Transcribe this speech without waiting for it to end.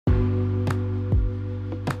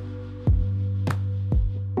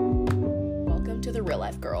The Real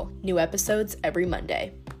Life Girl. New episodes every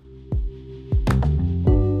Monday.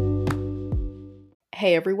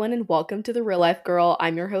 Hey everyone, and welcome to The Real Life Girl.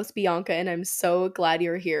 I'm your host Bianca, and I'm so glad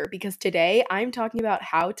you're here because today I'm talking about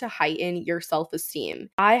how to heighten your self-esteem.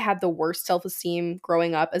 I had the worst self-esteem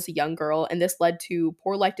growing up as a young girl, and this led to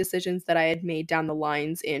poor life decisions that I had made down the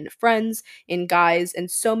lines in friends, in guys, and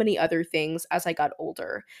so many other things as I got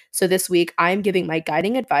older. So this week, I'm giving my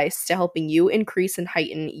guiding advice to helping you increase and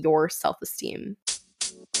heighten your self-esteem.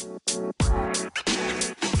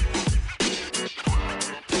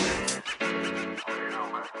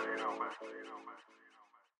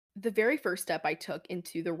 The very first step I took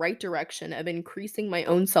into the right direction of increasing my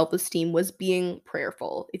own self esteem was being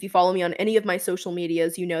prayerful. If you follow me on any of my social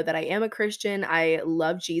medias, you know that I am a Christian. I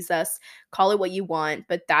love Jesus. Call it what you want,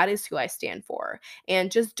 but that is who I stand for.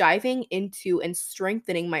 And just diving into and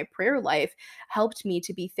strengthening my prayer life helped me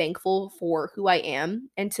to be thankful for who I am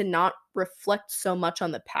and to not reflect so much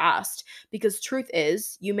on the past. Because truth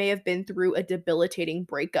is, you may have been through a debilitating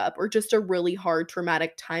breakup or just a really hard,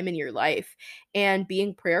 traumatic time in your life. And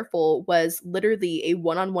being prayerful was literally a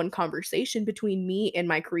one on one conversation between me and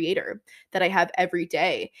my creator that I have every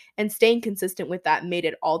day. And staying consistent with that made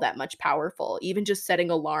it all that much powerful. Even just setting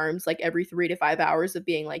alarms like every 3 to 5 hours of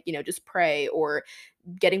being like, just pray, or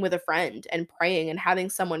getting with a friend and praying and having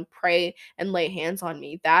someone pray and lay hands on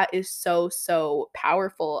me. That is so, so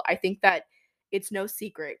powerful. I think that it's no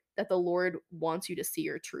secret that the Lord wants you to see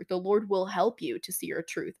your truth. The Lord will help you to see your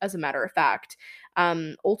truth, as a matter of fact,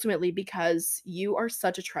 ultimately, because you are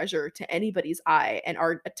such a treasure to anybody's eye, and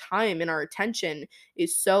our time and our attention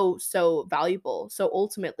is so, so valuable. So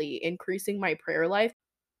ultimately, increasing my prayer life,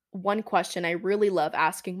 one question I really love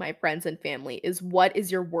asking my friends and family is, what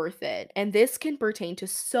is your worth it? And this can pertain to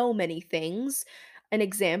so many things. An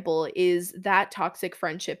example is that toxic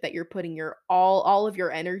friendship that you're putting your all of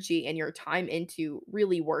your energy and your time into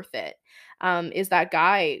really worth it? Is that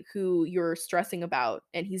guy who you're stressing about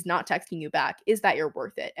and he's not texting you back, is that you're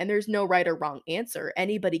worth it? And there's no right or wrong answer.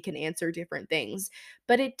 Anybody can answer different things,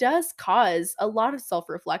 but it does cause a lot of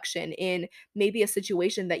self-reflection in maybe a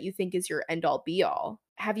situation that you think is your end all be all.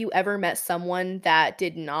 Have you ever met someone that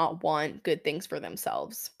did not want good things for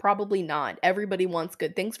themselves? Probably not. Everybody wants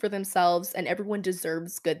good things for themselves and everyone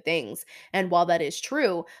deserves good things. And while that is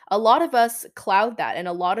true, a lot of us cloud that and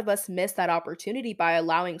a lot of us miss that opportunity by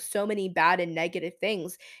allowing so many bad and negative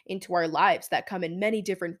things into our lives that come in many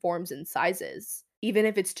different forms and sizes. Even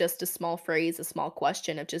if it's just a small phrase, a small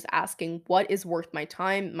question of just asking, what is worth my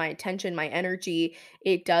time, my attention, my energy,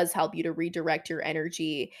 it does help you to redirect your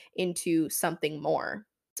energy into something more.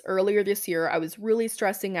 Earlier this year, I was really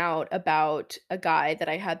stressing out about a guy that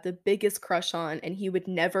I had the biggest crush on, and he would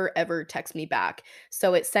never ever text me back.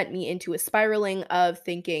 So it sent me into a spiraling of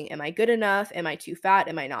thinking, am I good enough? Am I too fat?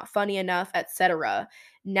 Am I not funny enough? Etc.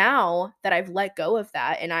 Now that I've let go of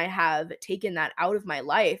that and I have taken that out of my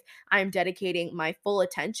life, I'm dedicating my full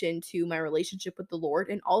attention to my relationship with the Lord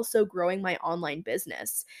and also growing my online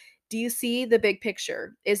business. Do you see the big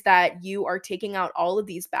picture? Is that you are taking out all of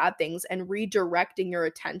these bad things and redirecting your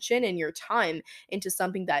attention and your time into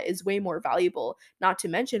something that is way more valuable, not to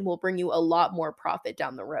mention will bring you a lot more profit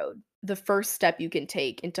down the road. The first step you can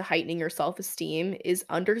take into heightening your self esteem is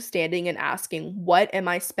understanding and asking, what am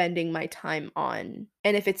I spending my time on?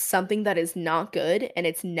 And if it's something that is not good and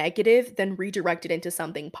it's negative, then redirect it into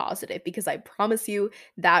something positive, because I promise you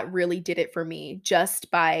that really did it for me, just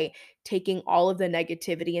by taking all of the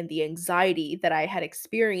negativity and the anxiety that I had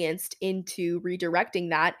experienced into redirecting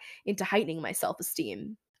that into heightening my self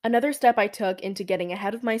esteem. Another step I took into getting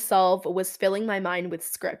ahead of myself was filling my mind with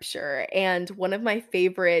scripture. And one of my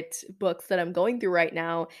favorite books that I'm going through right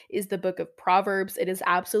now is the book of Proverbs. It is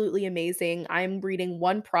absolutely amazing. I'm reading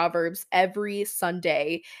one Proverbs every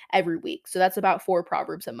Sunday, every week. So that's about 4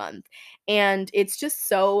 Proverbs a month. And it's just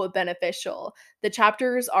so beneficial. The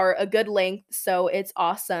chapters are a good length, so it's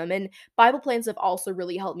awesome. And Bible plans have also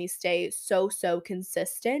really helped me stay so, so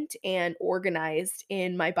consistent and organized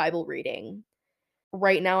in my Bible reading.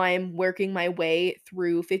 Right now, I am working my way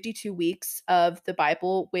through 52 weeks of the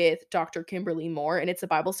Bible with Dr. Kimberly Moore, and it's a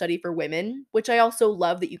Bible study for women, which I also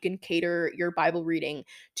love that you can cater your Bible reading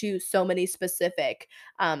to so many specific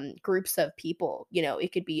groups of people.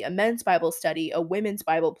 It could be a men's Bible study, a women's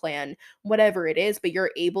Bible plan, whatever it is, but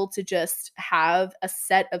you're able to just have a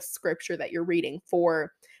set of scripture that you're reading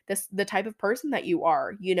for the type of person that you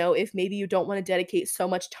are. If maybe you don't want to dedicate so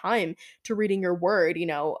much time to reading your word,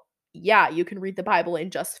 yeah, you can read the Bible in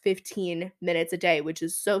just 15 minutes a day, which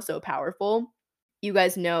is so, so powerful. You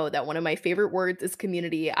guys know that one of my favorite words is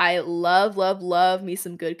community. I love, love, love me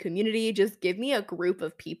some good community. Just give me a group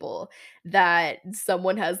of people that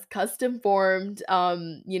someone has custom formed,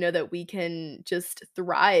 that we can just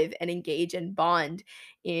thrive and engage and bond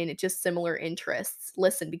in just similar interests.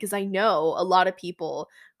 Listen, because I know a lot of people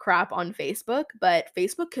crap on Facebook, but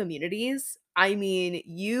Facebook communities, I mean,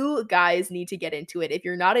 you guys need to get into it. If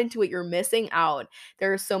you're not into it, you're missing out.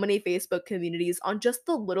 There are so many Facebook communities on just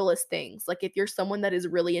the littlest things. Like if you're someone that is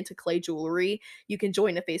really into clay jewelry, you can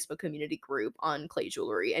join a Facebook community group on clay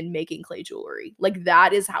jewelry and making clay jewelry. Like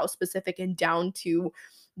that is how specific and down to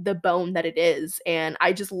the bone that it is. And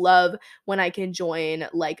I just love when I can join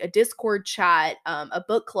like a Discord chat, a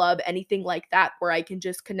book club, anything like that, where I can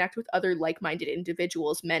just connect with other like minded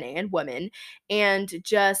individuals, men and women, and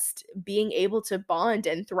just being able to bond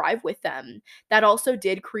and thrive with them. That also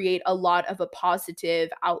did create a lot of a positive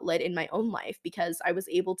outlet in my own life because I was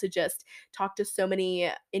able to just talk to so many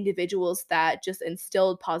individuals that just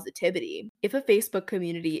instilled positivity. If a Facebook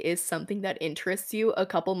community is something that interests you, a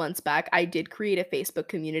couple months back, I did create a Facebook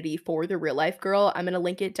community for the real life girl. I'm going to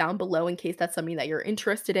link it down below in case that's something that you're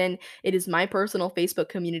interested in. It is my personal Facebook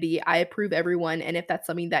community. I approve everyone. And if that's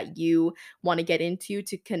something that you want to get into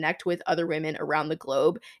to connect with other women around the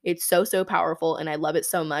globe, it's so, so powerful and I love it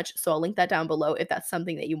so much. So I'll link that down below if that's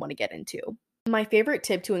something that you want to get into. My favorite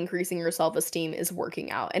tip to increasing your self esteem is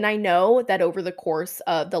working out. And I know that over the course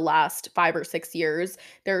of the last 5 or 6 years,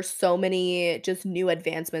 there's so many just new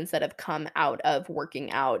advancements that have come out of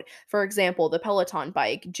working out. For example, the Peloton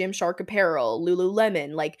bike, Gymshark apparel,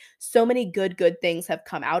 Lululemon, like so many good things have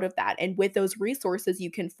come out of that. And with those resources,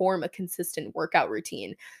 you can form a consistent workout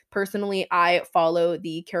routine. Personally, I follow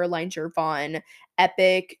the Caroline Gervon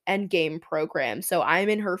Epic Endgame program. So I'm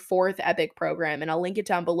in her fourth Epic program, and I'll link it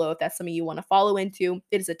down below if that's something you want to follow into.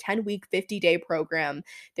 It is a 10-week, 50-day program.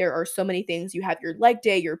 There are so many things. You have your leg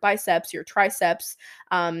day, your biceps, your triceps.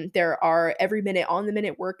 There are every minute, on the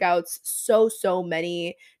minute workouts. So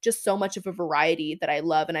many, just so much of a variety that I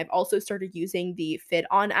love. And I've also started using the Fit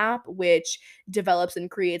On app, which develops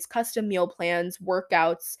and creates custom meal plans,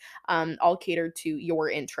 workouts, all catered to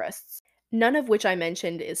your interests. None of which I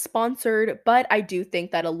mentioned is sponsored, but I do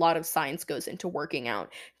think that a lot of science goes into working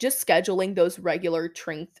out. Just scheduling those regular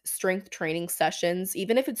strength training sessions,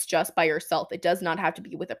 even if it's just by yourself, it does not have to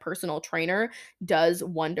be with a personal trainer, does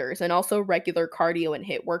wonders. And also regular cardio and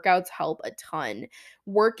HIIT workouts help a ton.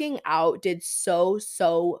 Working out did so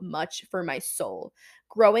much for my soul.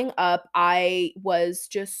 Growing up, I was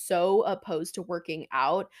just so opposed to working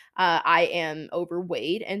out. I am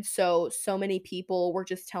overweight. And so many people were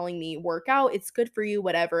just telling me, work out, it's good for you,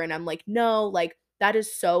 whatever. And I'm like, no, like that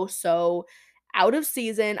is so out of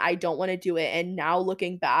season. I don't want to do it. And now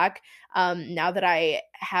looking back, now that I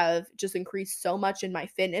have just increased so much in my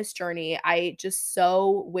fitness journey, I just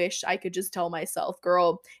so wish I could just tell myself,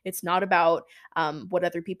 girl, it's not about what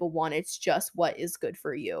other people want. It's just what is good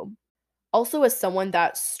for you. Also, as someone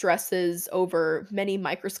that stresses over many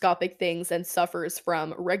microscopic things and suffers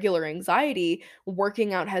from regular anxiety,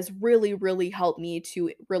 working out has really helped me to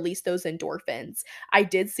release those endorphins. I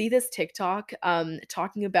did see this TikTok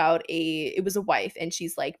talking about it was a wife, and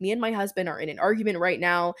she's like, me and my husband are in an argument right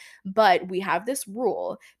now, but we have this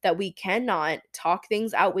rule that we cannot talk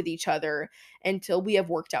things out with each other until we have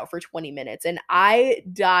worked out for 20 minutes. And I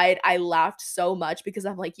died. I laughed so much because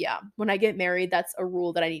I'm like, yeah, when I get married, that's a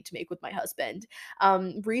rule that I need to make with my husband.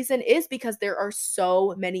 Reason is because there are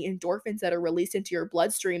so many endorphins that are released into your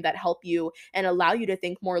bloodstream that help you and allow you to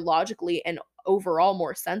think more logically and overall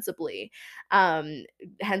more sensibly. Um,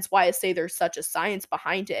 Hence why I say there's such a science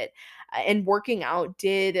behind it. And working out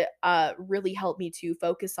did really help me to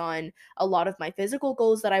focus on a lot of my physical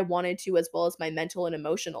goals that I wanted to, as well as my mental and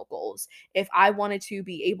emotional goals. If I wanted to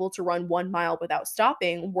be able to run 1 mile without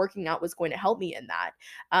stopping, working out was going to help me in that.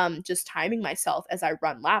 Just timing myself as I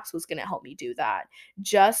run laps was going to help me do that.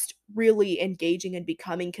 Just really engaging and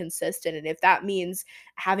becoming consistent. And if that means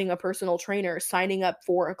having a personal trainer, signing up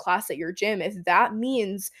for a class at your gym, if that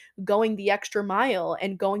means going the extra mile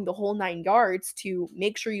and going the whole 9 yards to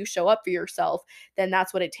make sure you show up for yourself, then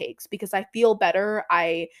that's what it takes because I feel better.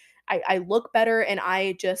 I look better and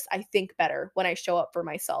I think better when I show up for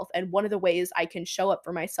myself. And one of the ways I can show up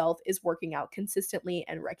for myself is working out consistently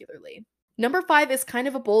and regularly. Number 5 is kind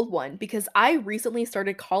of a bold one because I recently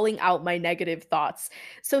started calling out my negative thoughts.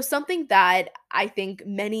 So, something that I think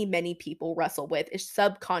many, many people wrestle with is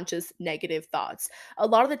subconscious negative thoughts. A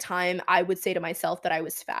lot of the time, I would say to myself that I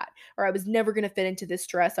was fat, or I was never going to fit into this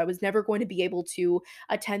dress. I was never going to be able to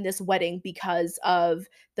attend this wedding because of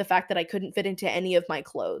the fact that I couldn't fit into any of my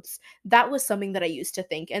clothes. That was something that I used to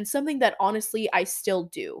think, and something that honestly I still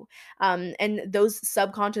do. And those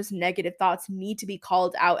subconscious negative thoughts need to be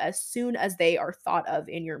called out as soon as they are thought of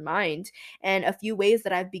in your mind. And a few ways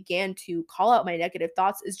that I've began to call out my negative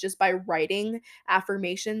thoughts is just by writing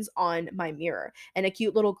affirmations on my mirror. And a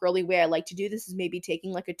cute little girly way I like to do this is maybe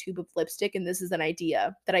taking like a tube of lipstick. And this is an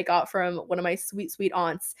idea that I got from one of my sweet, sweet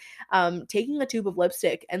aunts. Taking a tube of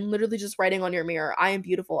lipstick and literally just writing on your mirror, I am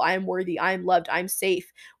beautiful, I am worthy, I am loved, I'm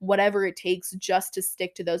safe, whatever it takes just to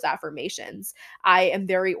stick to those affirmations. I am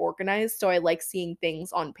very organized, so I like seeing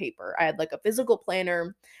things on paper. I had like a physical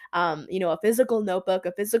planner, a physical notebook,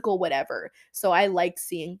 a physical whatever. So I like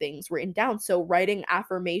seeing things written down. So writing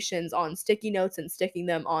affirmations on sticky notes and sticking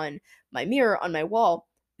them on my mirror, on my wall,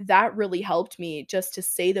 that really helped me just to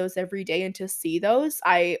say those every day and to see those.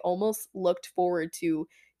 I almost looked forward to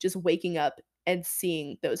just waking up and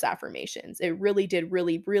seeing those affirmations. It really did,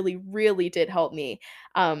 really, really, really did help me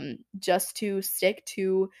just to stick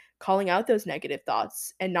to calling out those negative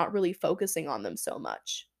thoughts and not really focusing on them so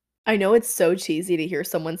much. I know it's so cheesy to hear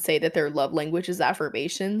someone say that their love language is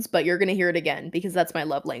affirmations, but you're gonna hear it again because that's my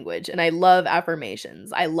love language, and I love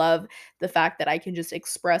affirmations. I love the fact that I can just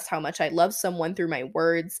express how much I love someone through my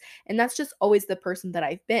words, and that's just always the person that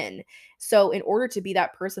I've been. So, in order to be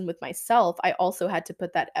that person with myself, I also had to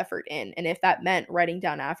put that effort in, and if that meant writing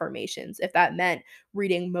down affirmations, if that meant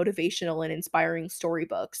reading motivational and inspiring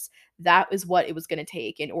storybooks, that is what it was going to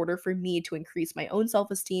take in order for me to increase my own self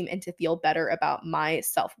esteem and to feel better about my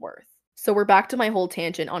self worth. So, we're back to my whole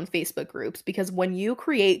tangent on Facebook groups because when you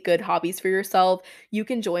create good hobbies for yourself, you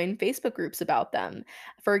can join Facebook groups about them.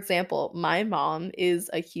 For example, my mom is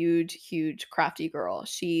a huge, huge crafty girl.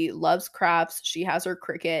 She loves crafts, she has her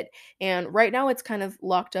Cricut, and right now it's kind of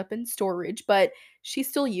locked up in storage, but she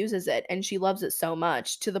still uses it and she loves it so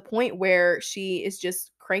much to the point where she is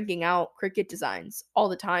just cranking out Cricut designs all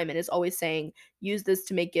the time and is always saying, use this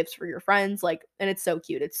to make gifts for your friends. Like, and it's so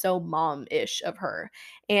cute. It's so mom ish of her.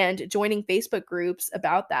 And joining Facebook groups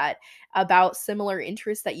about that, about similar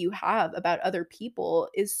interests that you have about other people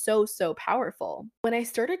is so, so powerful. When I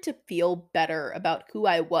started to feel better about who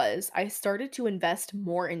I was, I started to invest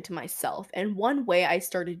more into myself. And one way I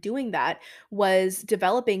started doing that was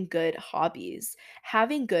developing good hobbies.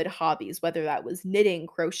 Having good hobbies, whether that was knitting,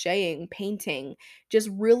 crocheting, painting, just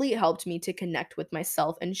really helped me to connect with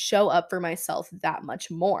myself and show up for myself that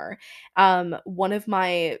much more. One of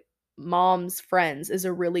my mom's friends is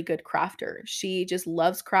a really good crafter. She just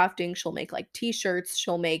loves crafting. She'll make like t-shirts,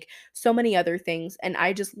 she'll make so many other things, and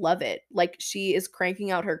I just love it. Like she is cranking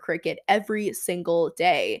out her Cricut every single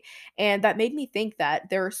day. And that made me think that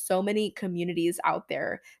there are so many communities out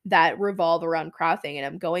there that revolve around crafting. And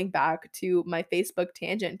I'm going back to my Facebook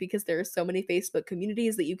tangent because there are so many Facebook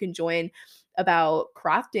communities that you can join about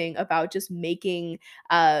crafting, about just making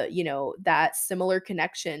that similar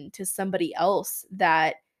connection to somebody else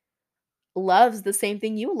that loves the same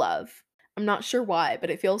thing you love. I'm not sure why, but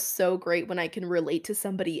it feels so great when I can relate to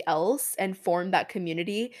somebody else and form that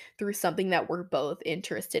community through something that we're both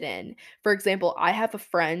interested in. For example, I have a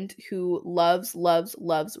friend who loves, loves,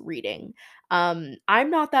 loves reading. I'm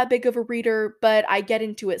not that big of a reader, but I get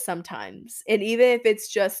into it sometimes. And even if it's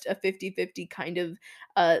just a 50-50 kind of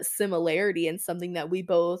similarity and something that we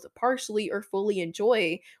both partially or fully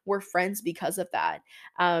enjoy, we're friends because of that.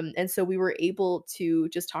 And so we were able to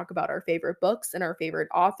just talk about our favorite books and our favorite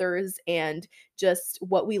authors and just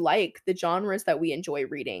what we like, the genres that we enjoy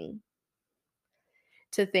reading.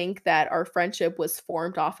 To think that our friendship was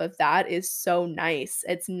formed off of that is so nice.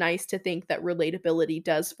 It's nice to think that relatability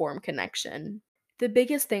does form connection. The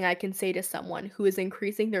biggest thing I can say to someone who is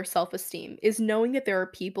increasing their self esteem is knowing that there are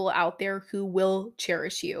people out there who will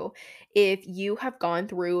cherish you. If you have gone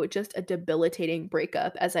through just a debilitating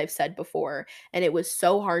breakup, as I've said before, and it was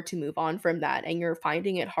so hard to move on from that, and you're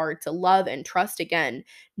finding it hard to love and trust again,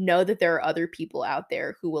 know that there are other people out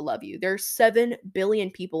there who will love you. There's 7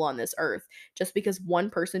 billion people on this earth. Just because one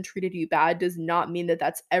person treated you bad does not mean that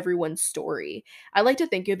that's everyone's story. I like to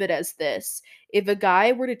think of it as this: if a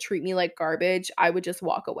guy were to treat me like garbage, I would just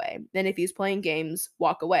walk away. And if he's playing games,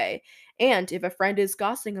 walk away. And if a friend is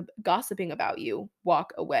gossiping about you,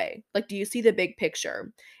 walk away. Like, do you see the big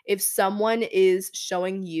picture? If someone is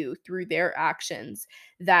showing you through their actions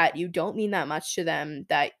that you don't mean that much to them,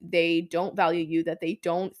 that they don't value you, that they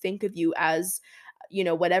don't think of you as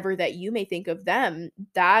whatever that you may think of them,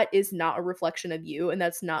 that is not a reflection of you, and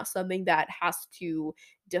that's not something that has to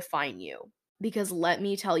define you. Because let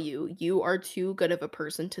me tell you, you are too good of a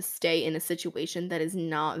person to stay in a situation that is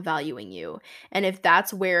not valuing you. And if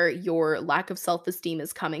that's where your lack of self esteem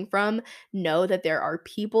is coming from, know that there are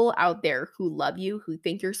people out there who love you, who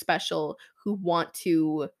think you're special, who want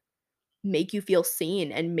to make you feel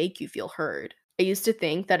seen and make you feel heard. I used to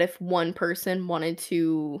think that if one person wanted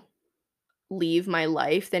to leave my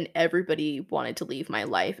life, then everybody wanted to leave my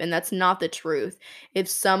life, and that's not the truth. If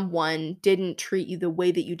someone didn't treat you the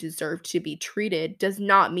way that you deserve to be treated, does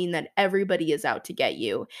not mean that everybody is out to get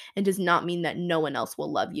you, and does not mean that no one else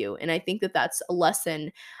will love you, and I think that that's a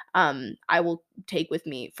lesson, I will take with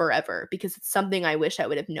me forever because it's something I wish I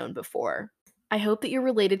would have known before. I hope that you're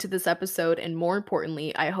related to this episode, and more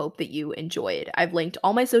importantly, I hope that you enjoyed. I've linked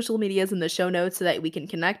all my social medias in the show notes so that we can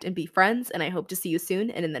connect and be friends, and I hope to see you soon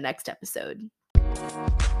and in the next episode.